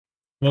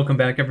Welcome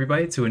back,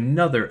 everybody, to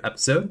another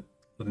episode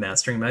of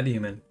Mastering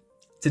MetaHuman.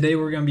 Today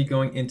we're going to be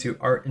going into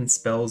Art and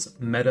Spell's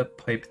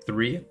MetaPipe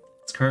 3.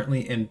 It's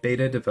currently in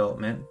beta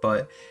development,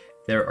 but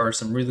there are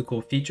some really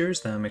cool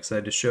features that I'm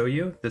excited to show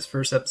you. This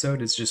first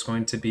episode is just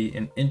going to be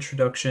an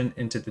introduction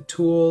into the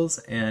tools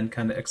and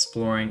kind of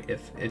exploring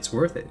if it's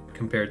worth it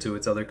compared to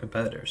its other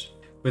competitors.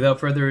 Without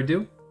further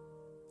ado,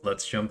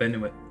 let's jump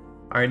into it.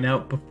 Alright, now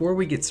before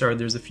we get started,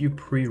 there's a few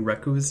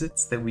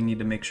prerequisites that we need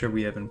to make sure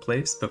we have in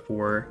place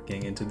before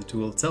getting into the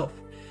tool itself.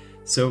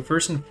 So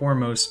first and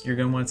foremost, you're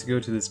going to want to go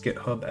to this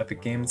GitHub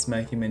Epic Games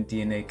MetaHuman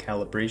DNA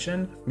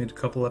calibration. I've made a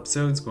couple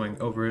episodes going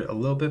over it a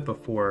little bit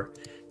before,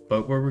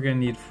 but what we're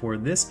going to need for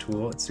this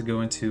tool is to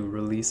go into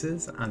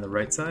releases on the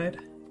right side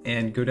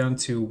and go down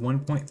to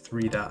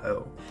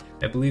 1.3.0.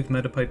 I believe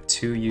MetaPipe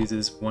 2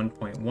 uses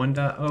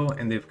 1.1.0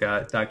 and they've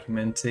got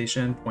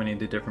documentation pointing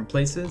to different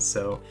places,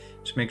 so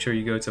just make sure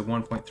you go to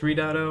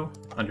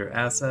 1.3.0 under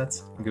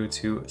assets and go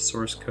to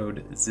source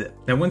code zip.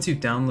 Now once you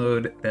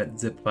download that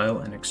zip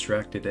file and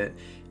extracted it,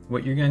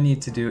 what you're going to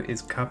need to do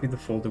is copy the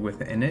folder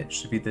within it. It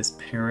should be this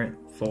parent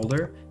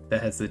folder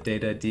that has the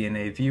data,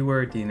 DNA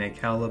viewer, DNA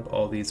calib,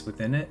 all these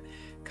within it.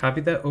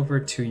 Copy that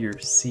over to your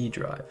C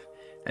drive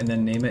and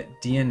then name it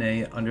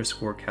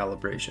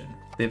DNA_calibration.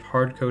 They've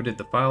hard-coded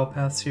the file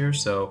paths here,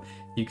 so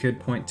you could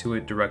point to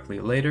it directly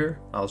later.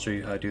 I'll show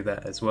you how to do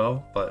that as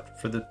well, but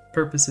for the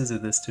purposes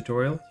of this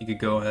tutorial, you could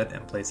go ahead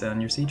and place it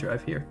on your C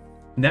drive here.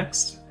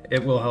 Next,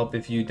 it will help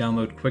if you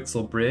download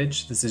Quixel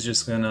Bridge. This is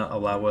just going to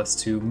allow us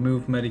to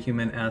move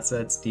MetaHuman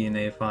assets,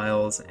 DNA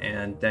files,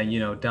 and then,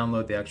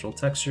 download the actual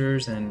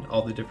textures and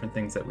all the different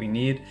things that we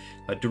need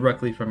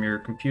directly from your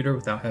computer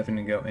without having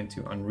to go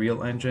into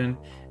Unreal Engine.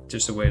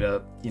 Just a way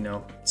to,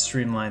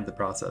 streamline the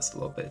process a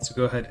little bit. So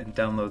go ahead and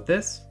download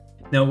this.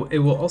 Now, it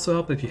will also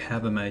help if you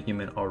have a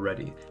MetaHuman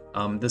already.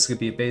 This could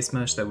be a base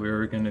mesh that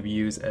we're going to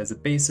use as a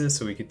basis,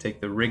 so we could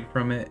take the rig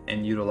from it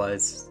and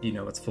utilize,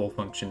 its full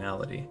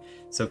functionality.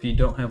 So if you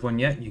don't have one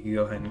yet, you can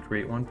go ahead and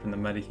create one from the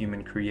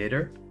MetaHuman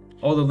creator.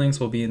 All the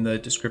links will be in the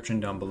description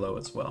down below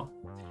as well.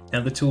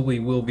 Now, the tool we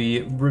will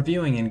be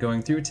reviewing and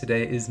going through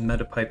today is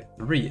MetaPipe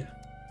 3.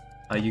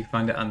 You can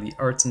find it on the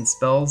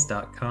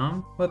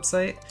artsandspells.com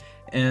website.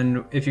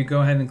 And if you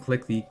go ahead and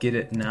click the Get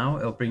It Now,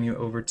 it'll bring you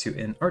over to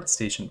an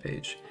ArtStation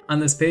page. On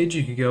this page,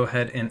 you can go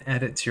ahead and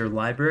add it to your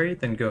library,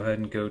 then go ahead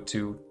and go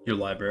to your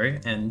library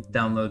and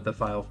download the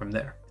file from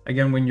there.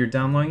 Again, when you're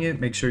downloading it,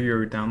 make sure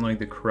you're downloading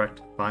the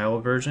correct file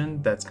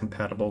version that's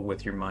compatible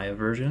with your Maya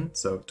version.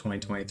 So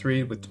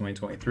 2023 with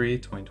 2023,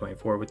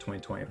 2024 with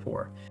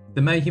 2024. The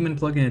MetaHuman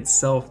plugin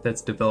itself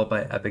that's developed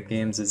by Epic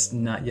Games is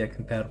not yet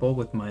compatible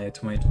with Maya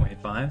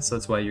 2025, so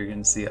that's why you're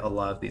going to see a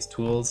lot of these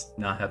tools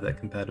not have that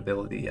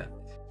compatibility yet.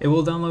 It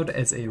will download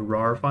as a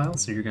RAR file,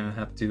 so you're going to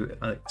have to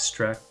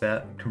extract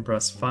that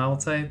compressed file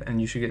type,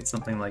 and you should get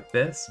something like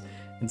this.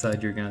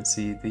 Inside you're going to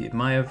see the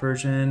Maya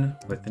version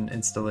with an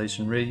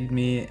installation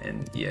readme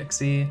and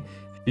exe. If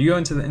you go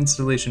into the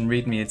installation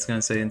readme, it's going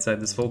to say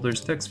inside this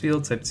folder's text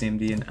field, type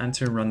cmd and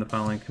enter, run the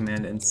following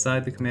command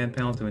inside the command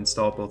panel to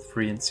install both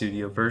free and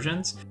studio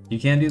versions. You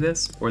can do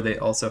this, or they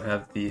also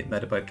have the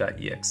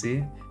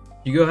metapipe.exe.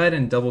 You go ahead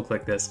and double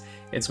click this,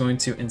 it's going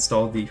to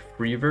install the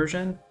free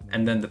version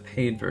and then the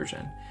paid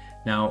version.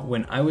 Now,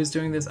 when I was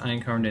doing this, I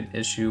encountered an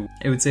issue.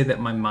 It would say that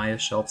my Maya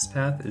shelves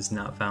path is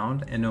not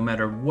found, and no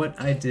matter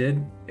what I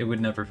did, it would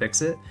never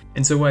fix it.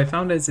 And so what I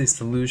found as a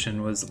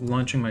solution was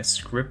launching my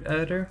script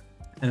editor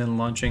and then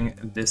launching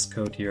this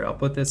code here. I'll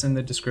put this in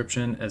the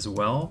description as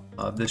well.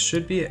 This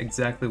should be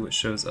exactly what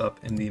shows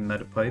up in the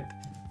MetaPipe.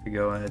 If we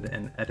go ahead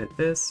and edit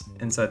this,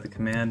 inside the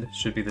command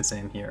should be the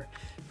same here.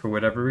 For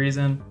whatever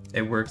reason,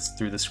 it works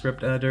through the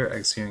script editor,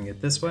 executing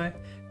it this way,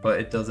 but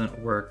it doesn't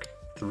work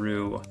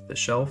through the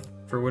shelf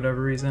for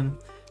whatever reason.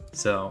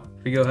 So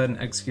if we go ahead and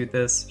execute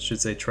this, it should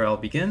say trial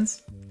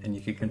begins, and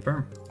you can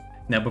confirm.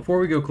 Now before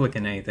we go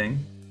clicking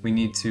anything, we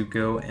need to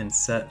go and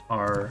set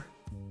our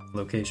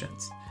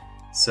locations.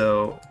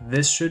 So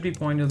this should be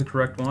pointing to the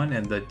correct one,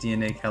 and the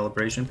DNA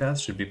calibration path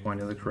should be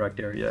pointing to the correct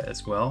area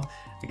as well.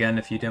 Again,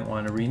 if you didn't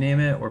want to rename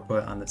it or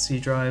put it on the C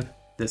drive,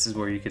 this is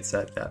where you could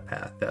set that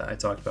path that I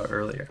talked about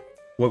earlier.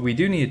 What we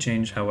do need to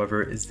change,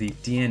 however, is the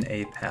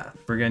DNA path.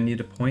 We're going to need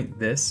to point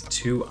this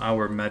to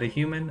our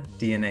MetaHuman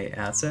DNA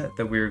asset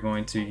that we're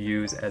going to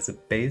use as a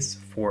base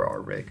for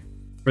our rig.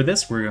 For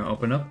this, we're going to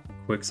open up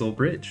Quixel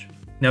Bridge.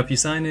 Now, if you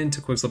sign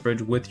into Quixel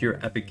Bridge with your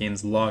Epic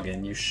Games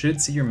login, you should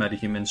see your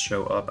MetaHumans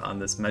show up on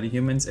this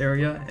MetaHumans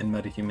area in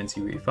MetaHumans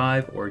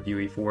UE5 or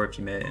UE4 if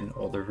you made an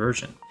older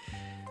version.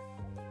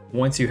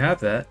 Once you have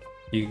that,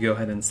 you can go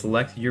ahead and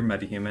select your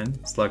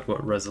MetaHuman, select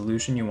what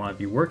resolution you want to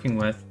be working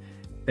with.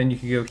 Then you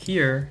can go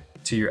here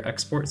to your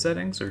export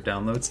settings or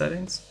download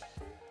settings.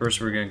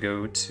 First, we're going to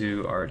go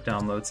to our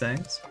download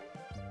settings.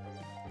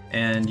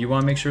 And you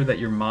want to make sure that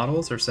your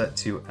models are set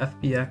to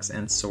FBX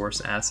and source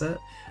asset.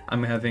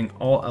 I'm having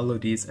all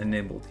LODs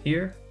enabled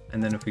here.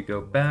 And then if we go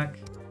back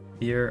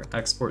here,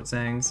 export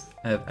settings,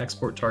 I have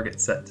export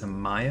target set to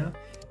Maya,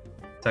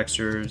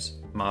 textures,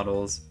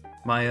 models,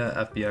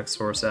 Maya, FBX,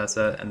 source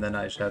asset, and then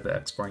I should have it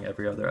exporting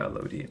every other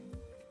LOD.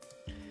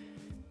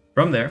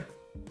 From there,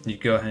 you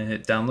go ahead and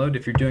hit download.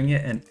 If you're doing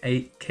it in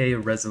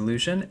 8K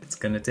resolution, it's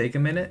going to take a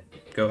minute.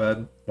 Go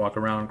ahead, walk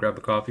around, grab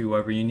a coffee,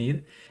 whatever you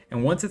need.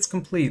 And once it's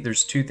complete,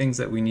 there's two things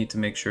that we need to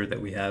make sure that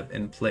we have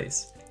in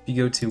place. If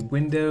you go to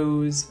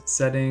Windows,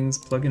 Settings,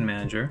 Plugin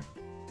Manager,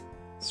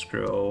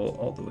 scroll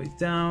all the way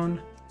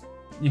down,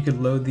 you could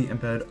load the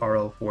embed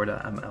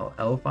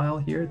rl4.mll file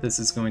here. This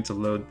is going to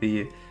load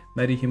the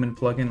MetaHuman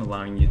plugin,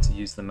 allowing you to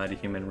use the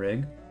MetaHuman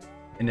rig.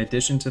 In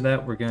addition to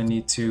that, we're going to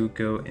need to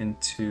go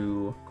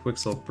into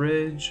Quixel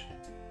Bridge,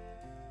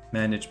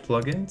 Manage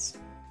Plugins,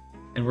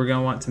 and we're going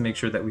to want to make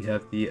sure that we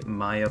have the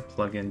Maya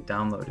plugin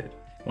downloaded.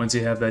 Once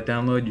you have that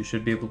download, you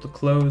should be able to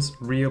close,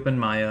 reopen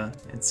Maya,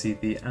 and see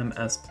the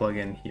MS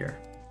plugin here.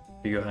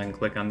 You go ahead and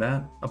click on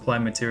that, apply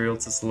material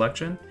to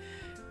selection.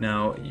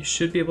 Now you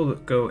should be able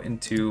to go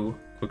into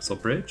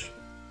Quixel Bridge,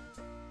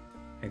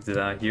 exit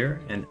out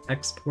here, and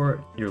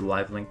export your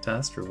live link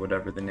test or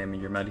whatever the name of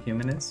your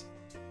MetaHuman is.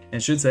 And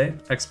it should say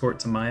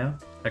export to Maya,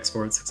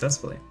 export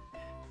successfully.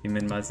 You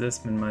minimize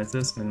this, minimize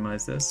this,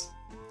 minimize this.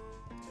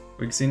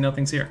 We can see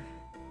nothing's here.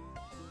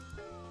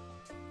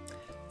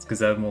 It's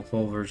because I have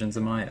multiple versions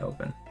of Maya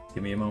open.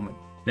 Give me a moment.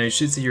 Now you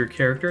should see your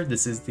character.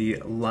 This is the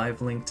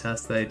live link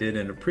test that I did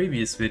in a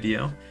previous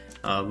video,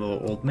 a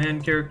little old man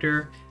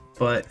character.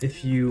 But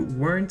if you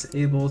weren't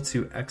able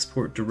to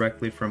export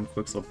directly from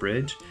Quixel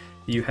Bridge,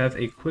 you have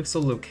a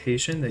Quixel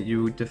location that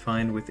you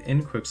define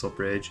within Quixel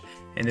Bridge,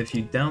 and if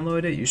you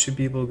download it, you should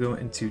be able to go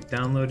into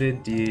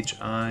Downloaded,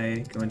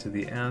 DHI, go into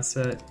the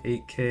asset,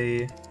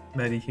 8K,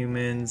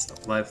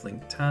 MetaHumans, Live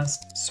Link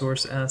Test,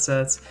 Source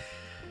Assets,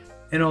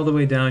 and all the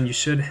way down, you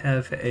should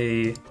have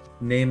a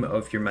name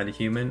of your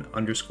MetaHuman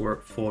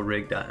 _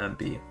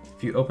 fullrig.mb.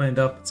 If you open it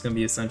up, it's going to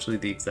be essentially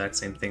the exact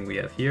same thing we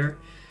have here.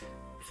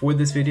 For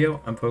this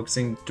video, I'm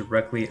focusing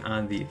directly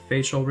on the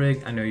facial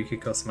rig. I know you could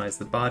customize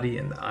the body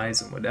and the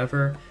eyes and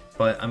whatever,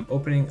 but I'm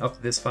opening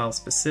up this file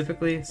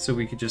specifically so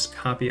we could just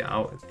copy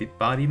out the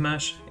body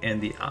mesh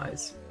and the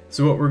eyes.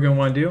 So what we're going to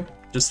want to do,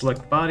 just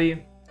select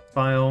body,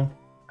 file,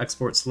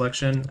 export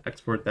selection,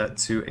 export that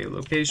to a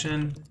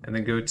location, and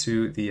then go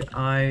to the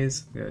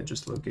eyes. I'm going to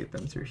just locate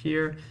them through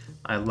here,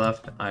 eye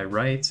left, eye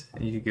right,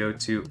 and you can go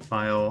to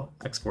file,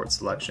 export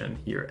selection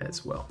here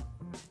as well.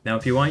 Now,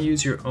 if you want to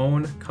use your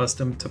own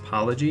custom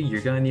topology, you're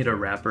going to need a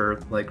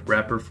wrapper like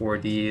Wrapper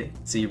 4D,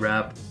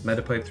 ZWrap.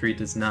 MetaPipe 3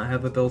 does not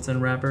have a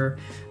built-in wrapper.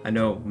 I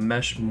know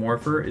Mesh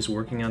Morpher is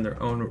working on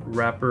their own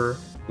wrapper,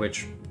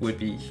 which would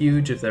be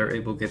huge if they're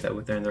able to get that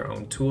within their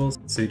own tools,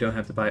 so you don't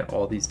have to buy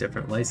all these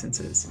different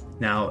licenses.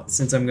 Now,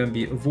 since I'm going to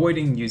be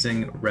avoiding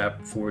using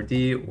Wrap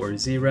 4D or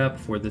ZWrap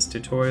for this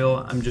tutorial,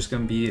 I'm just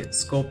going to be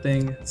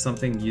sculpting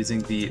something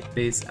using the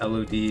base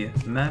LOD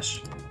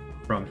mesh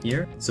from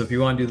here. So if you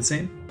want to do the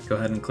same, go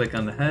ahead and click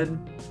on the head,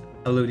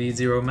 LOD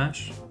 0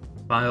 mesh,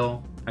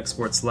 file,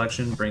 export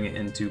selection, bring it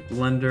into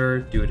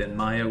Blender, do it in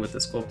Maya with the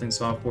sculpting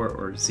software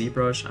or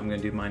ZBrush. I'm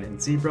going to do mine in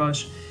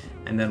ZBrush,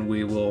 and then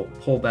we will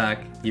pull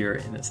back here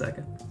in a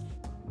second.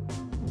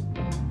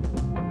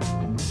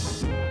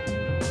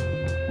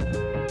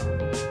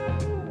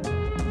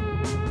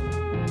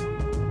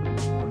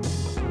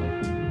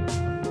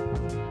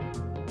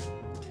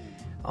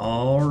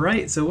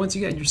 Alright, so once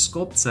you got your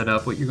sculpt set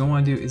up, what you're going to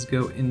want to do is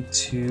go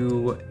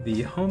into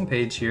the home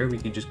page here. We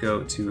can just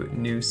go to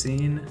New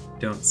Scene,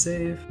 Don't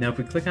Save. Now if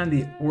we click on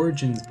the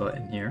Origins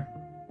button here,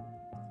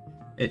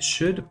 it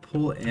should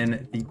pull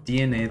in the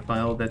DNA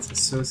file that's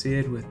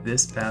associated with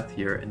this path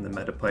here in the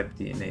MetaPipe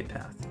DNA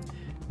path.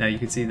 Now you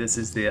can see this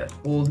is the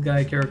old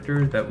guy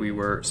character that we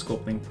were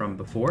sculpting from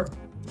before.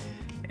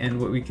 And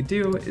what we could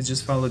do is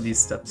just follow these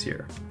steps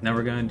here. Now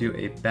we're going to do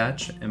a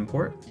batch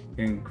import.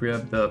 You can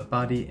grab the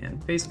body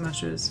and face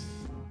meshes.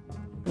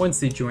 Once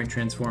the joint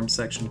transform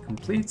section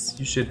completes,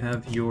 you should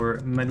have your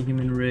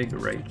MetaHuman rig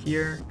right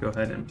here. Go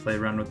ahead and play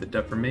around with the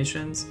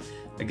deformations.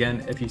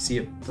 Again, if you see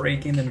it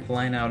breaking and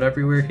flying out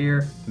everywhere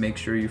here, make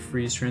sure you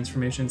freeze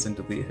transformations and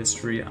delete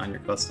history on your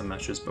custom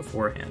meshes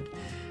beforehand.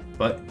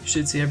 But you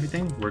should see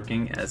everything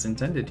working as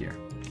intended here.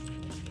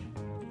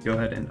 Go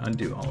ahead and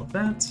undo all of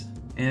that.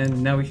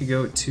 And now we could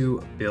go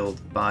to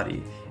build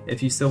body.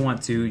 If you still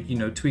want to,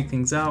 tweak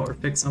things out or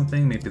fix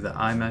something, maybe the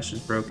eye mesh is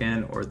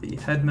broken or the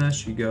head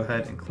mesh, you go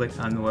ahead and click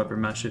on whatever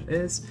mesh it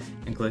is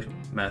and click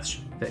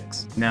mesh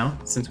fix. Now,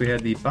 since we had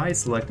the body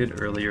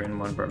selected earlier in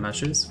one of our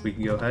meshes, we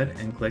can go ahead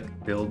and click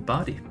build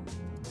body.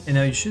 And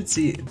now you should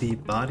see the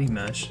body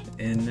mesh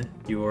in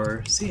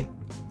your scene.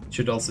 You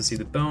should also see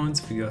the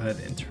bones. If we go ahead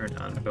and turn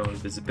on bone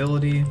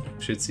visibility, you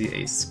should see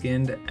a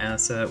skinned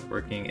asset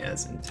working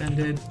as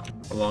intended,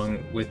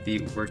 along with the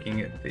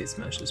working face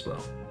mesh as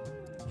well.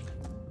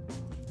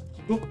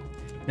 Cool.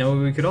 Now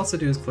what we could also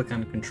do is click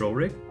on control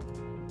rig.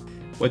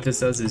 What this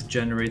does is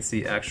generates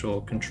the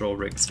actual control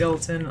rig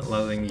skeleton,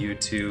 allowing you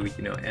to,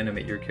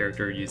 animate your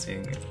character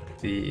using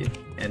the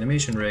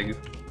animation rig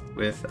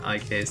with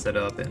IK set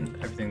up and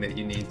everything that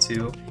you need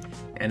to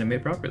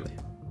animate properly.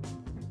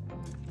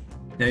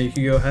 Now you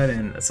can go ahead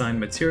and assign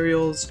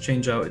materials,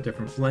 change out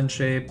different blend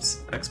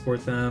shapes,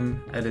 export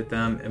them, edit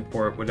them,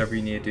 import whatever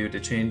you need to do to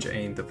change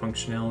any of the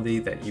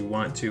functionality that you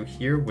want to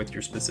here with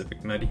your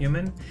specific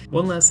MetaHuman.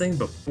 One last thing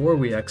before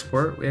we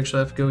export, we actually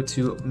have to go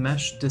to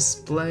Mesh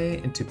Display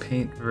into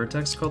Paint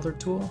Vertex Color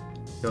tool.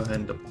 Go ahead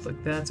and double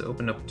click that to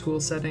open up tool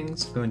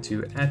settings, go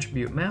into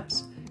Attribute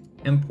Maps,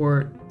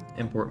 import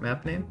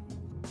map name.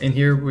 And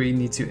here we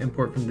need to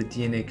import from the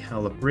DNA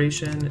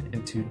calibration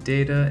into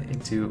data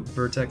into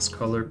vertex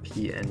color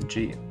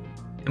PNG.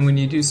 And when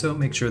you do so,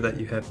 make sure that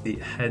you have the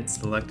head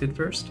selected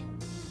first,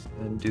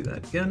 and do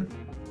that again.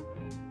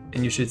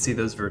 And you should see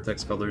those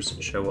vertex colors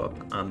show up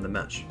on the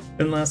mesh.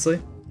 And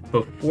lastly,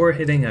 before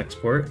hitting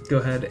export, go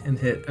ahead and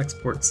hit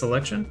export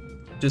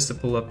selection just to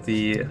pull up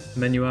the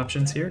menu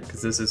options here,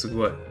 because this is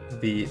what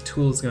the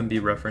tool is going to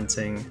be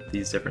referencing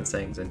these different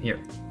settings in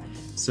here.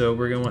 So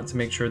we're going to want to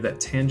make sure that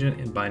tangent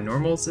and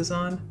binormals is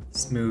on,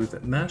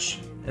 smooth mesh,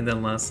 and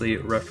then lastly,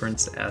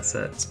 reference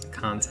assets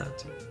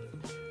content.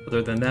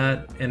 Other than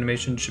that,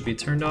 animation should be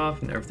turned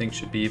off and everything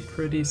should be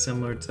pretty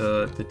similar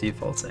to the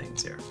default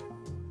settings here.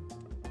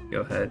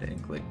 Go ahead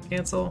and click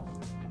cancel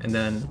and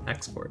then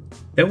export.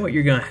 Then what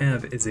you're going to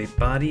have is a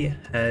body,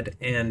 head,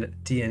 and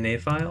DNA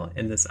file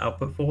in this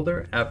output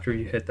folder after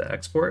you hit the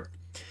export.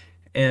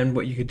 And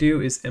what you could do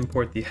is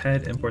import the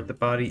head, import the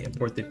body,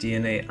 import the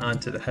DNA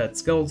onto the head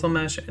skeletal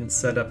mesh, and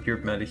set up your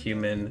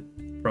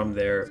MetaHuman from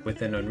there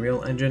within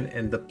Unreal Engine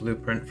and the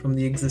blueprint from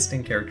the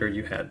existing character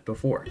you had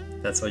before.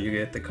 That's how you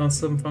get the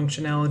custom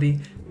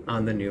functionality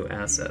on the new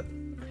asset.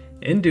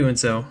 In doing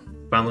so,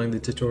 following the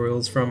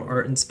tutorials from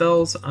Art and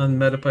Spells on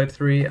MetaPipe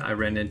 3, I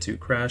ran into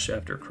crash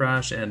after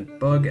crash and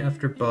bug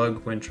after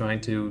bug when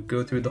trying to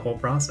go through the whole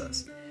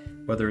process.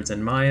 Whether it's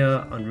in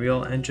Maya,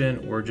 Unreal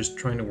Engine, or just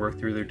trying to work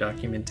through their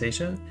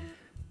documentation,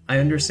 I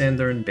understand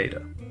they're in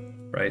beta,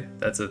 right?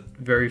 That's a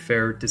very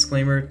fair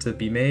disclaimer to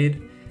be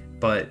made,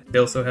 but they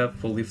also have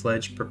fully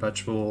fledged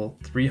perpetual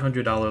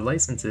 $300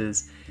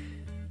 licenses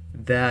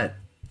that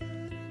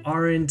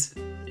aren't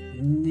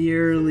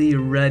nearly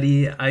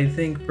ready, I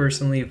think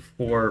personally,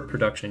 for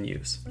production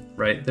use,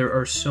 right? There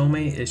are so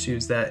many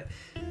issues that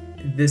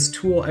this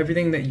tool,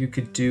 everything that you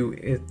could do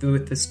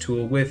with this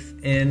tool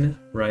within,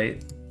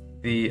 right,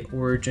 the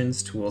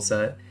Origins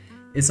toolset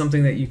is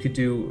something that you could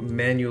do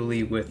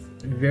manually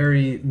with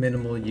very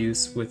minimal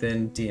use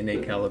within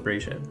DNA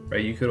calibration,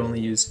 right? You could only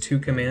use 2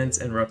 commands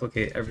and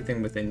replicate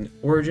everything within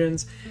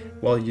Origins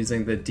while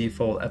using the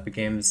default Epic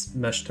Games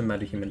Mesh to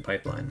MetaHuman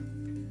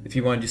pipeline. If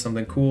you want to do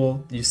something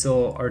cool, you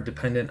still are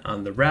dependent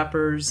on the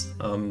wrappers,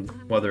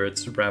 whether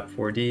it's Wrap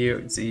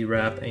 4D,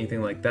 Z-Wrap,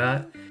 anything like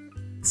that.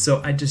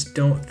 So I just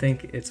don't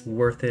think it's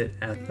worth it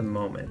at the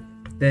moment.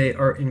 They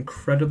are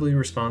incredibly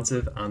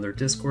responsive on their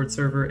Discord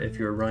server if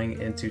you're running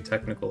into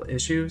technical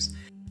issues,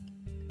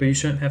 but you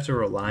shouldn't have to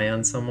rely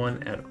on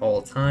someone at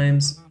all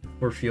times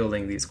for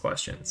fielding these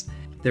questions.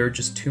 There are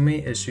just too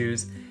many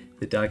issues.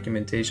 The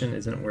documentation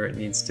isn't where it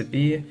needs to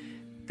be.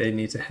 They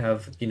need to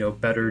have,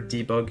 better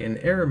debug and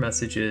error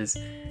messages,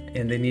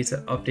 and they need to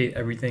update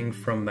everything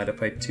from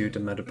MetaPipe 2 to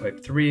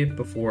MetaPipe 3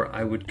 before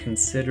I would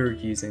consider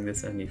using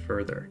this any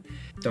further.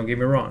 Don't get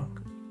me wrong.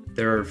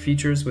 There are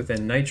features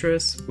within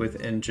Nitrous,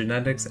 within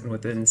genetics, and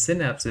within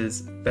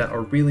synapses that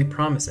are really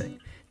promising.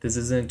 This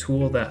isn't a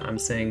tool that I'm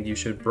saying you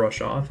should brush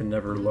off and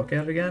never look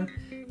at again,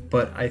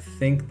 but I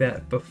think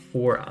that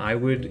before I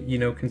would,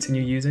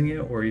 continue using it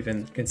or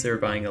even consider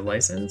buying a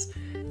license,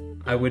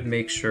 I would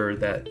make sure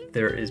that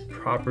there is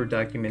proper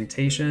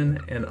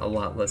documentation and a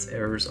lot less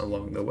errors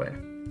along the way.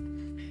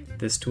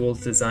 This tool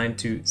is designed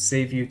to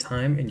save you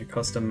time in your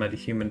custom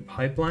MetaHuman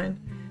pipeline,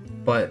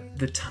 but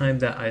the time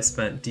that I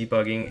spent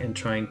debugging and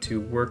trying to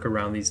work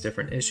around these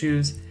different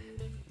issues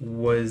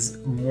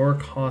was more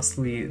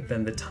costly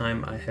than the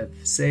time I have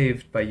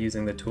saved by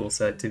using the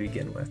toolset to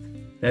begin with.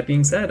 That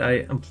being said,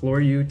 I implore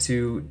you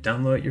to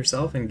download it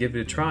yourself and give it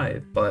a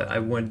try, but I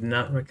would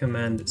not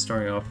recommend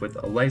starting off with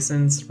a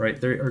license, right?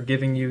 They are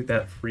giving you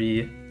that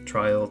free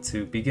trial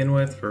to begin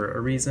with for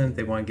a reason.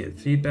 They want to get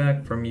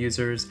feedback from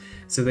users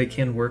so they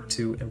can work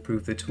to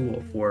improve the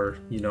tool for,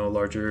 a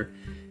larger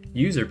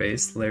user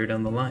base later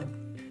down the line.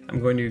 I'm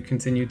going to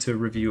continue to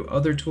review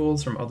other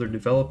tools from other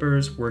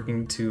developers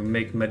working to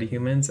make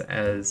MetaHumans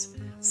as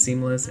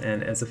seamless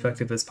and as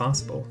effective as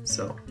possible.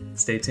 So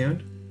stay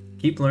tuned,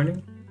 keep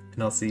learning,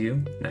 and I'll see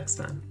you next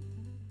time.